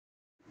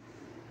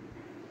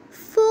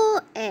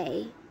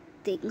A.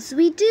 Things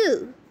we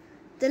do.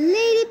 The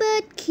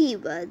Ladybird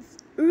Keywords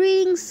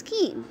Reading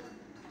Scheme.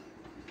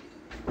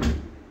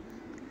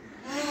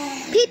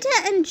 Peter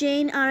and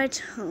Jane are at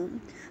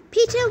home.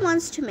 Peter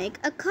wants to make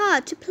a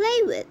car to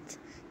play with.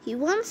 He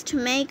wants to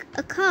make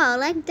a car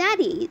like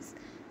Daddy's.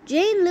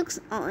 Jane looks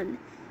on.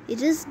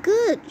 It is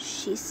good,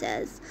 she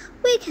says.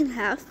 We can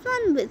have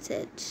fun with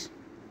it.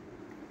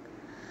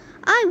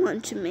 I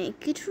want to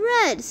make it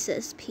red,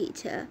 says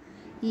Peter.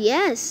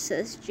 Yes,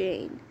 says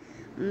Jane.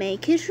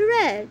 Make it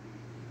red.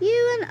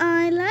 You and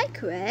I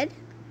like red.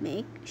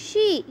 Make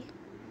she.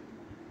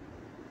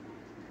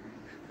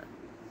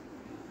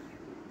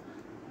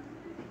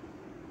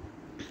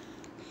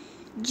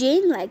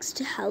 Jane likes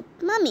to help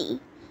Mummy.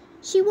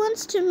 She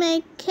wants to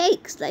make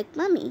cakes like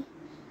Mummy.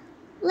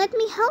 Let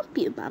me help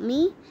you,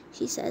 Mummy,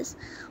 she says.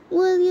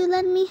 Will you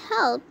let me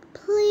help,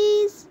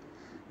 please?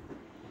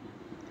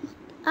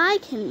 I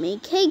can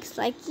make cakes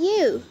like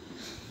you.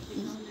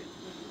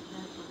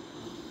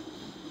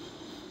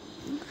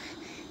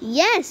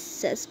 Yes,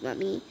 says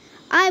Mummy.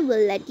 I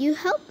will let you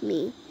help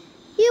me.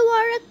 You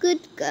are a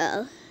good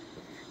girl.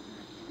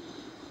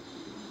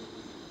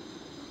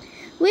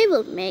 We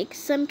will make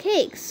some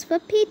cakes for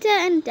Peter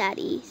and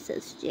Daddy,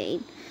 says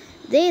Jane.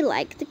 They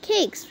like the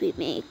cakes we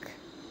make.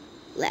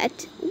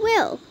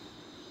 Will.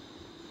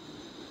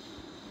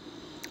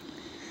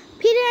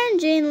 Peter and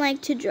Jane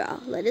like to draw.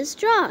 Let us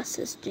draw,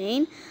 says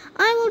Jane.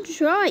 I will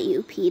draw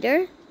you,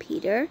 Peter.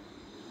 Peter,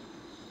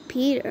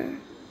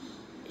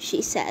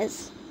 she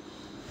says.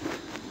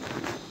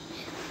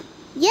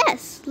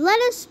 Yes, let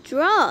us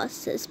draw,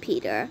 says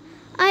Peter.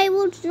 I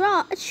will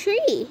draw a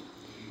tree.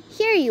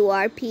 Here you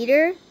are,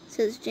 Peter,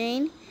 says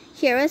Jane.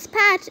 Here is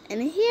Pat,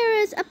 and here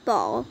is a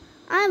ball.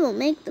 I will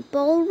make the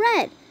ball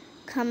red.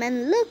 Come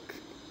and look,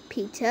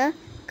 Peter.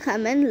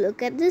 Come and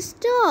look at this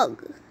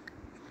dog.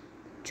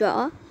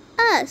 Draw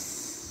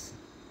us.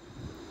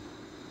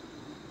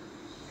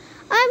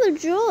 I will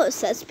draw,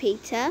 says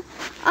Peter.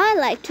 I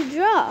like to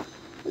draw.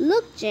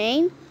 Look,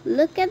 Jane,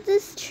 look at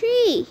this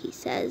tree, he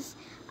says.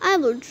 I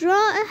will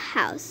draw a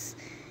house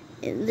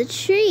in the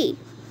tree.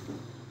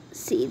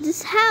 See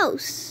this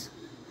house.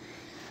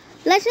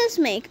 Let us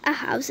make a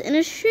house in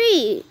a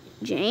tree,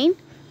 Jane,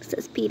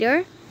 says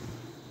Peter.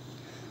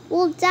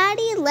 Will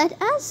Daddy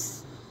let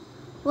us?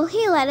 Will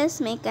he let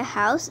us make a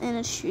house in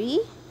a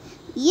tree?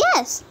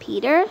 Yes,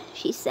 Peter,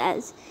 she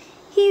says.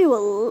 He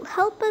will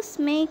help us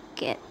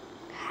make it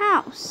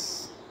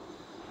house.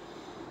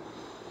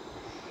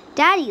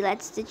 Daddy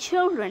lets the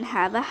children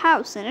have a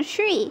house in a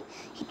tree.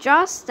 He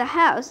draws the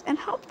house and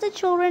helps the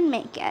children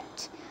make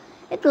it.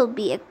 It will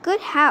be a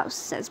good house,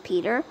 says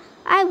Peter.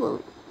 It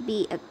will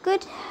be a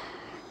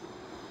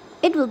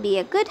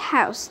good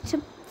house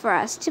for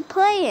us to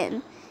play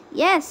in.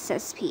 Yes,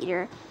 says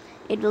Peter.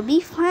 It will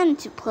be fun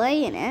to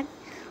play in it.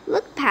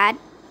 Look, Pat,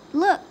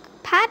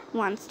 Pat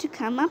wants to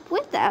come up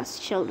with us,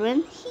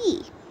 children.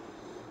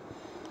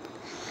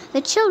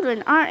 The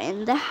children are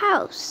in the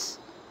house.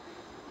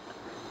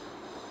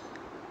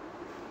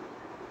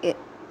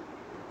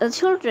 The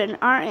children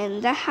are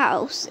in the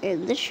house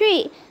in the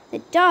tree. The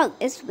dog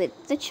is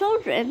with the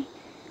children.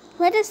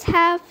 Let us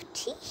have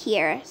tea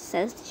here,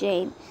 says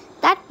Jane.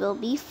 That will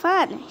be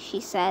fun, she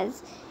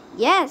says.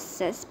 Yes,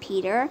 says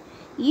Peter.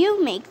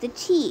 You make the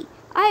tea.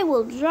 I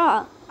will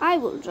draw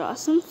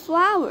some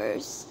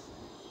flowers.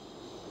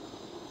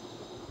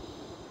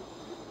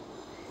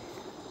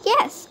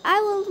 Yes,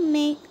 I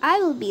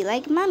will be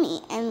like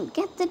Mummy and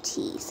get the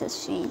tea,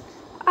 says Jane.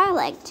 I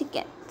like to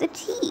get the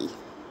tea.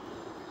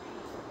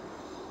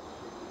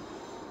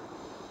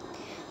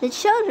 The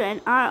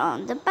children are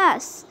on the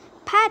bus.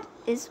 Pat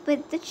is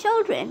with the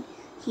children.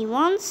 He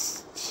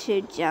wants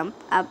to jump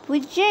up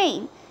with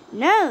Jane.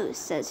 No,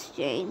 says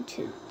Jane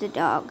to the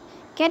dog.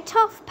 Get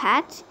off,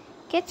 Pat.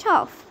 Get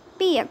off.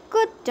 Be a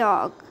good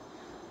dog.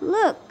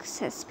 Look,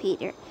 says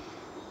Peter.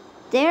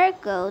 There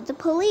go the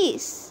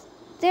police.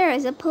 There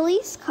is a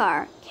police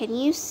car. Can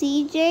you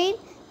see, Jane?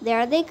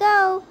 There they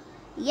go.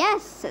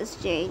 Yes, says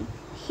Jane.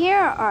 Here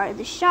are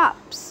the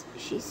shops,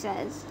 she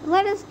says.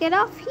 Let us get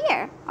off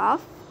here.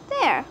 Off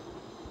there.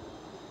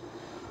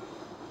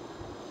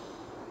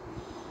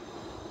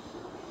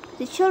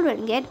 The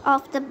children get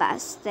off the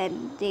bus.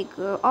 Then they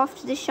go off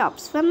to the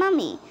shops for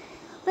Mummy.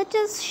 Let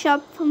us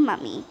shop for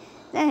Mummy.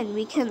 Then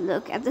we can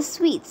look at the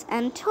sweets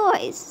and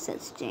toys,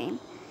 says Jane.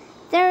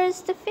 There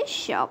is the fish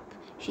shop,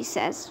 she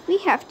says. We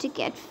have to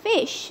get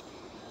fish.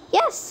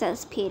 Yes,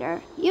 says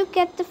Peter. You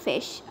get the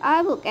fish.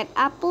 I will get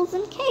apples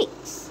and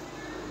cakes.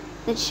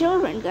 The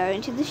children go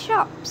into the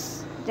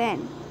shops.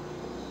 Then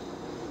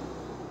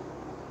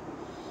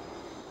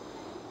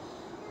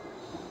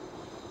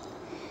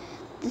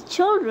the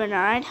children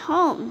are at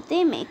home.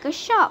 They make a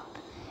shop.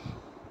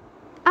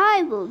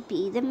 I will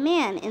be the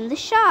man in the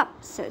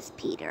shop, says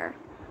Peter.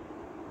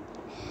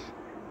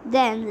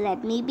 Then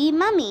let me be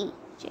Mummy,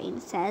 Jane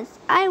says.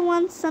 I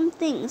want some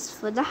things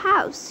for the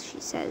house, she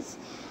says.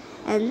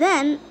 And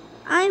then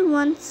I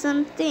want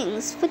some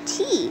things for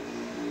tea.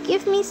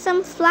 Give me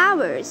some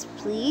flowers,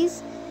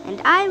 please.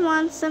 And I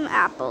want some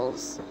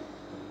apples.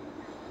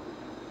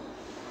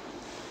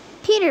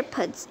 Peter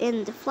puts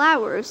in the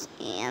flowers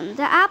and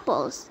the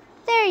apples.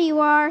 There you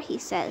are, he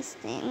says.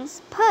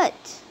 Things put.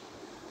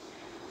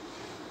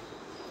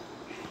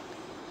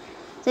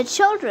 The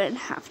children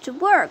have to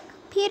work.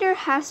 Peter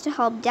has to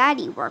help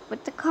Daddy work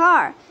with the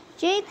car.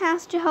 Jane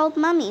has to help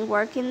Mummy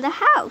work in the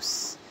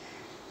house.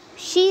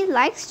 She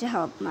likes to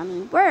help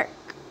Mummy work.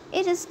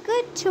 It is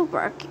good to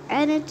work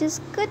and it is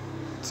good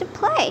to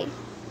play,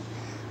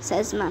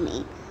 says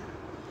Mummy.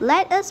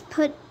 Let us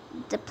put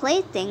the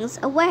playthings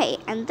away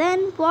and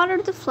then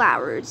water the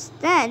flowers.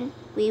 Then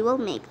we will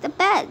make the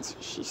beds,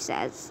 she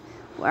says.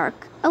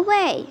 Work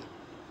away.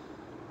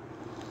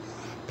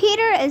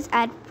 Peter is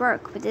at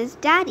work with his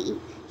daddy.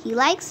 He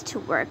likes to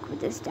work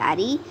with his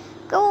daddy.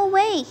 Go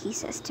away, he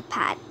says to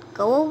Pat.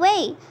 Go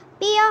away.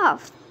 Be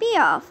off, be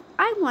off.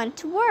 I want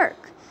to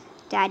work.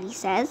 Daddy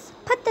says,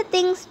 put the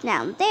things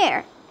down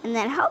there and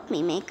then help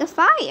me make a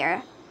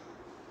fire.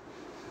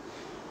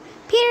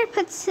 Peter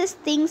puts his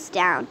things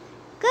down.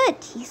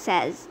 Good, he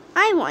says.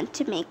 I want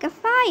to make a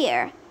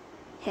fire.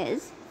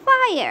 His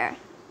fire.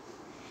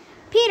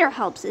 Peter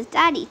helps his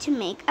daddy to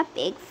make a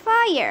big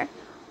fire.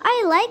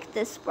 I like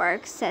this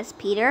work, says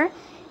Peter.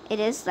 It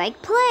is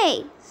like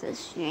play,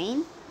 says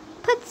Jane.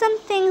 Put some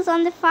things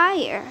on the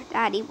fire.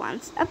 Daddy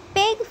wants a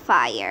big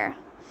fire.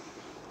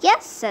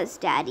 Yes, says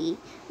Daddy.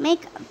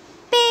 Make a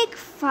big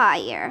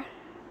fire.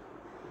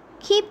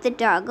 Keep the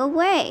dog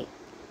away.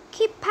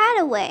 Keep Pat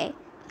away.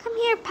 Come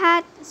here,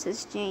 Pat,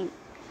 says Jane.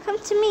 Come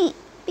to me.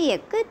 Be a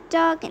good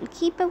dog and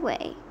keep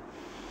away.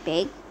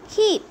 Big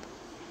keep.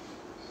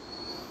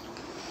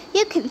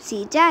 You can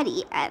see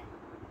Daddy at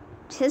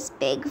his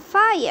big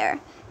fire.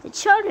 The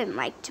children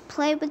like to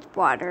play with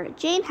water.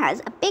 Jane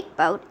has a big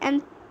boat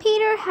and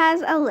Peter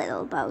has a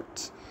little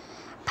boat.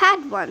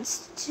 Pat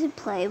wants to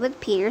play with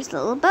Peter's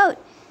little boat.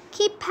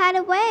 Keep Pat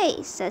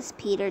away, says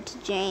Peter to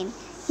Jane.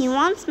 He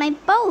wants my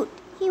boat.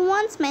 He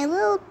wants my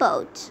little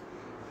boat.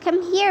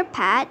 Come here,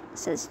 Pat,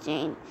 says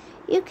Jane.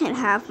 You can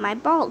have my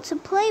ball to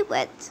play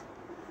with.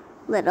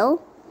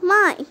 Little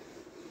my.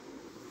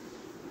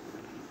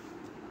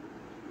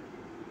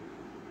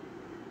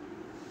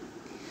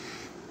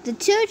 The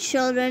two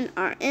children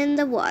are in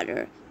the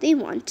water. They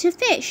want to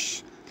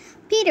fish.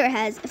 Peter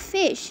has a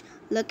fish.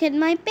 Look at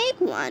my big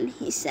one,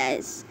 he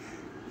says.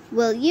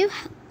 Will you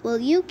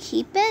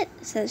keep it?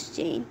 Says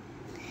Jane.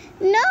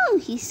 No,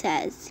 he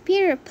says.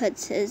 Peter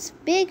puts his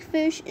big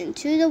fish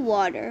into the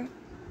water.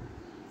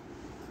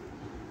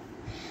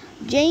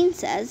 Jane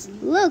says,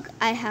 look,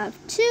 I have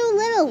two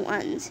little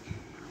ones.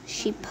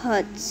 She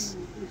puts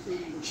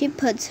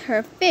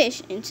her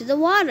fish into the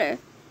water.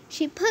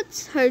 She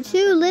puts her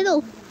two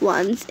little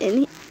ones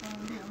in.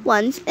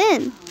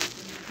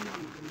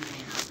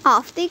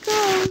 Off they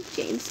go,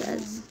 Jane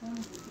says.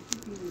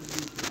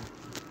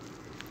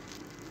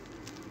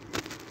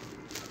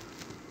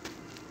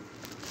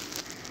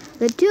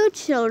 The two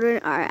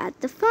children are at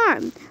the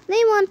farm.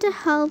 They want to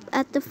help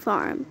at the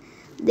farm.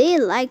 They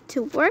like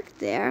to work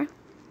there.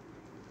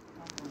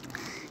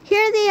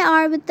 Here they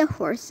are with the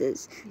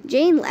horses.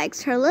 Jane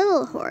likes her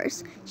little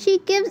horse. She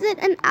gives it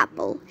an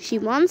apple. She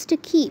wants to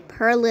keep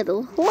her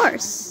little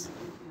horse.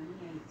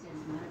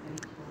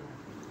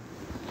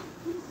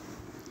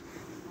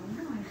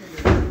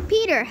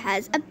 Peter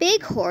has a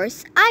big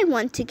horse. I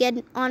want to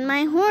get on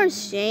my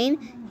horse, Jane,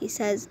 he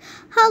says.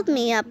 Help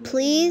me up,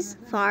 please,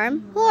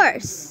 farm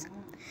horse.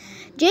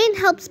 Jane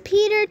helps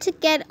Peter to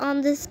get on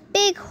this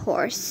big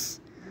horse.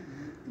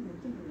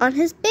 On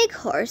his big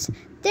horse.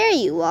 There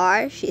you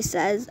are, she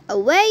says.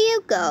 Away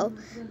you go.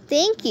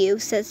 Thank you,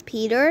 says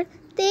Peter.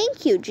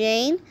 Thank you,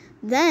 Jane.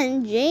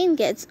 Then Jane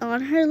gets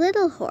on her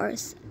little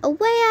horse.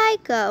 Away I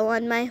go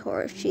on my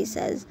horse, she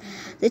says.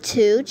 The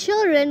two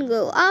children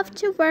go off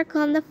to work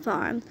on the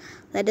farm.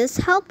 Let us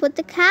help with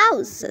the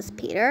cows, says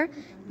Peter.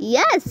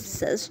 Yes,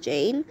 says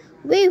Jane.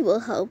 We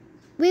will help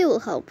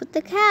with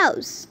the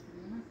cows.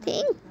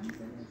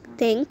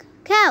 Think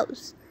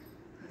cows.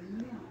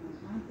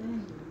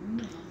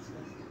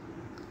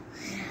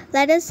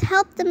 Let us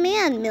help the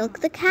man milk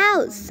the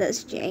cows,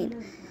 says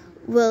Jane.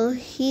 Will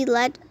he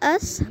let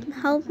us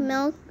help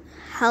him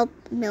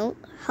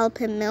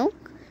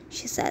milk?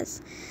 She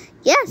says.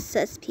 Yes,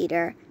 says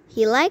Peter.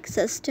 He likes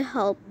us to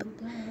help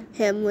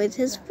him with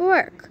his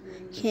work.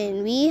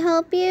 Can we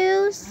help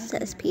you?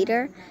 Says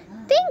Peter.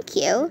 Thank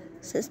you,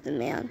 says the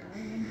man.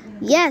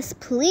 Yes,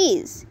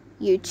 please.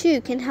 You too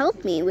can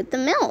help me with the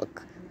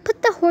milk.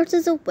 Put the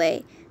horses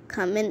away.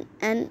 Come in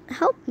and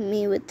help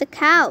me with the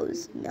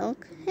cows.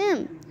 Milk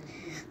him.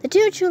 The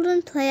two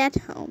children play at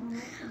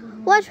home.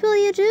 What will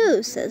you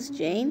do? Says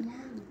Jane.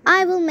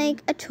 I will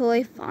make a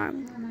toy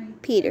farm.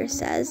 Peter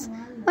says.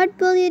 What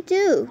will you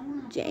do,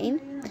 Jane?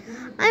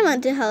 I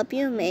want to help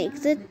you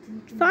make the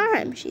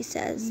farm, she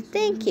says.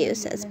 Thank you,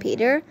 says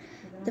Peter.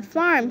 The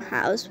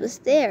farmhouse was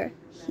there,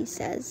 he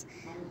says.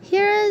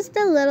 Here is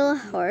the little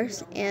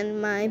horse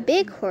and my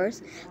big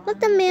horse.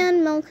 Let the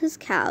man milk his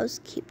cows.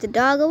 Keep the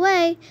dog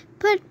away.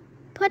 Put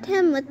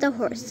him with the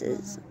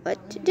horses.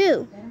 What to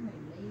do?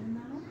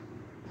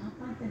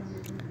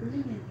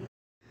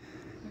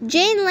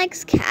 Jane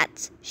likes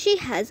cats. She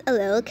has a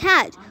little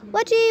cat.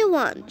 What do you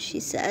want? She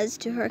says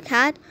to her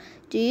cat.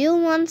 Do you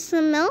want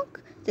some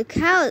milk? The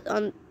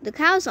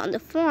cows on the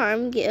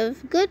farm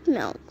give good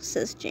milk,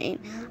 says Jane.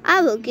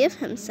 I will give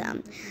him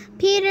some.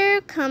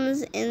 Peter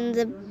comes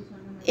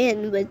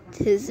in with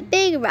his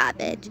big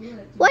rabbit.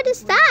 What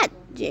is that,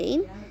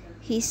 Jane?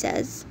 He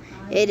says.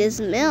 It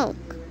is milk.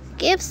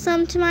 Give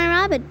some to my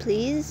rabbit,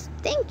 please.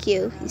 Thank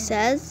you, he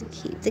says.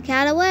 Keep the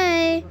cat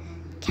away.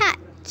 Cat.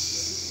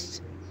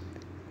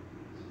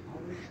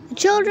 The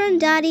children,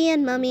 Daddy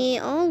and Mummy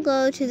all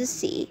go to the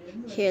sea.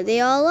 Here they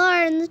all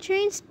are in the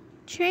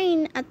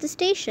train at the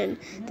station.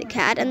 The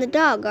cat and the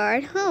dog are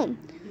at home.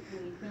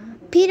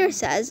 Peter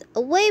says,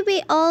 away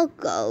we all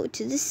go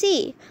to the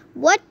sea.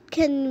 What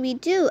can we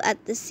do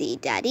at the sea,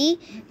 Daddy?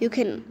 You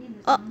can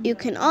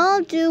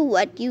all do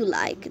what you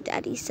like,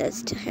 Daddy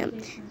says to him.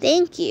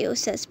 Thank you,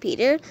 says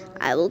Peter.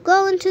 I will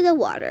go into the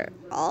water.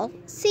 I'll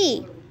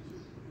see.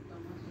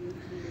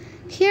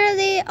 Here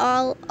they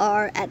all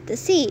are at the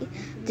sea.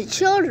 The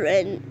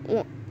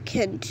children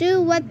can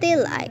do what they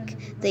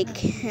like. They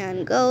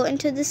can go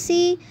into the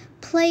sea,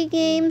 play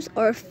games,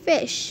 or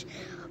fish,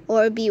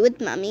 or be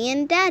with Mummy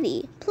and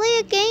Daddy. Play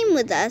a game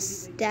with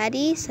us,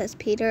 Daddy, says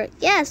Peter.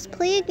 Yes,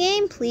 play a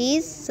game,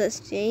 please, says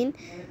Jane.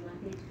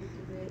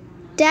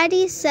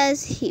 Daddy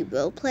says he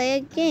will play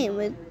a game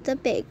with the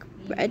big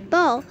red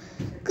ball.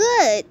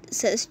 Good,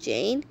 says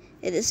Jane.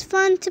 It is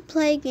fun to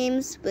play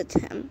games with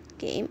him.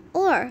 Game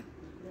or.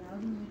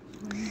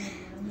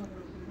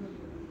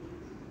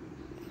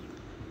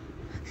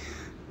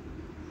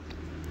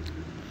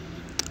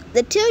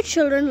 The two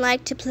children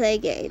like to play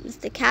games.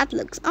 The cat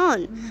looks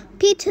on.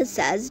 Peter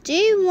says, do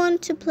you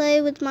want to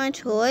play with my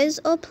toys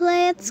or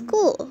play at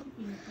school?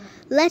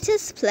 Let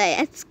us play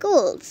at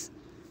schools,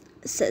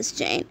 says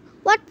Jane.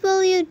 What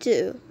will you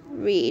do?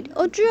 Read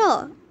or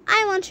draw?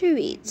 I want to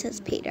read, says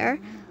Peter.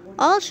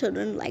 All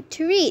children like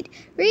to read.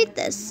 Read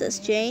this, says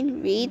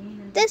Jane.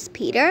 Read this,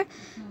 Peter.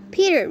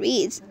 Peter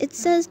reads. It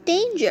says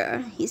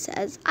danger, he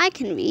says. I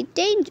can read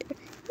danger.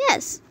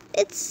 Yes,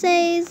 it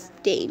says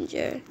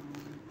danger.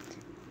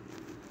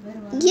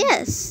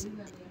 Yes,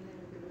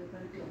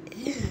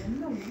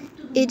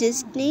 it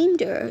is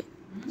danger,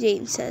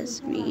 Jane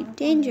says. Read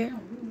danger.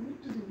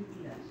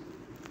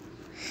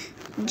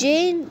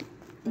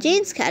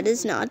 Jane's cat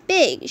is not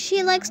big.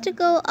 She likes to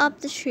go up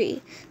the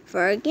tree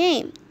for a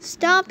game.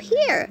 Stop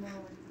here.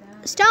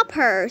 Stop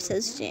her,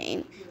 says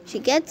Jane. She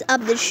gets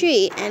up the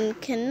tree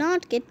and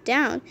cannot get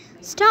down.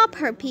 Stop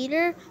her,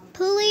 Peter.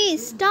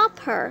 Please stop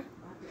her.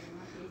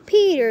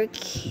 Peter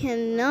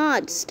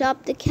cannot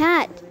stop the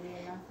cat.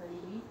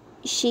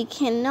 She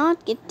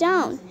cannot get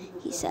down,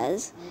 he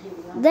says.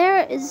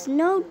 There is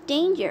no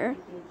danger.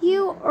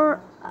 You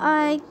or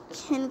I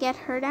can get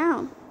her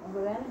down.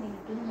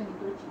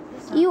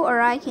 You or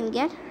I can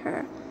get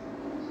her.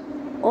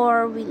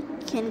 Or we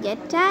can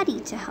get Daddy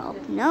to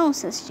help. No,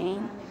 says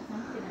Jane.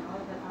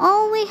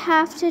 All we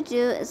have to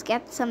do is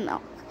get some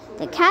milk.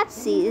 The cat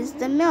sees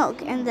the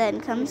milk and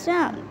then comes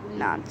down,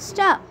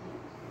 non-stop.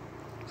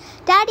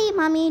 Daddy,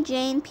 Mummy,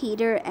 Jane,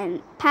 Peter,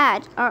 and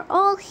Pat are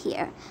all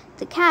here.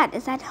 The cat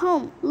is at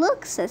home.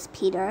 Look, says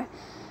Peter.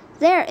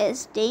 There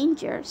is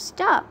danger.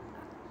 Stop.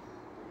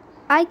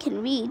 I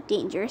can read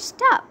danger.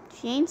 Stop.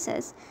 Jane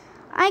says,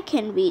 I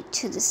can read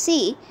to the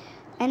sea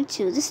and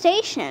to the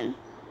station.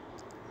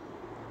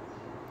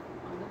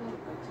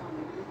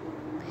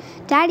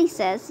 Daddy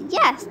says,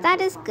 yes,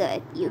 that is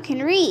good. You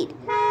can read.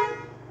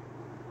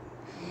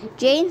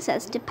 Jane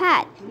says to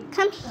Pat,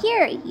 come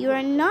here. You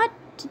are not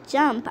to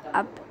jump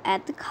up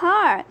at the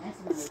car.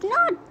 It's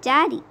not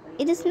Daddy.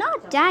 It is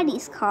not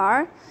Daddy's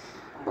car.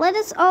 Let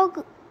us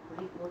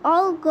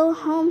all go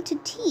home to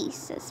tea,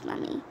 says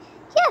Mummy.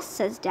 Yes,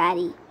 says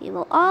Daddy. We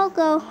will all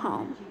go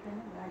home.